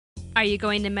Are you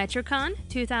going to Metrocon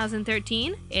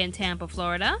 2013 in Tampa,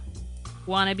 Florida?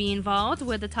 Want to be involved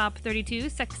with the top 32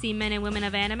 sexy men and women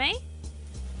of anime?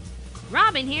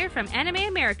 Robin here from Anime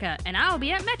America, and I'll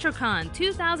be at Metrocon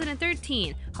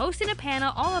 2013 hosting a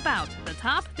panel all about the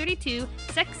top 32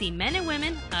 sexy men and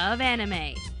women of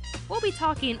anime. We'll be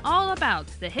talking all about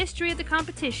the history of the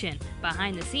competition,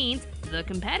 behind the scenes, the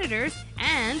competitors,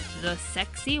 and the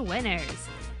sexy winners.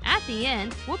 At the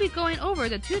end, we'll be going over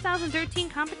the 2013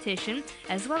 competition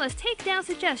as well as takedown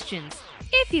suggestions.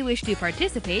 If you wish to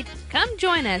participate, come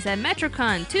join us at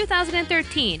Metrocon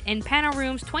 2013 in panel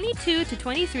rooms 22 to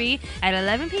 23 at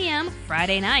 11 p.m.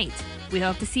 Friday night. We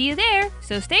hope to see you there,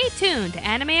 so stay tuned to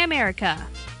Anime America.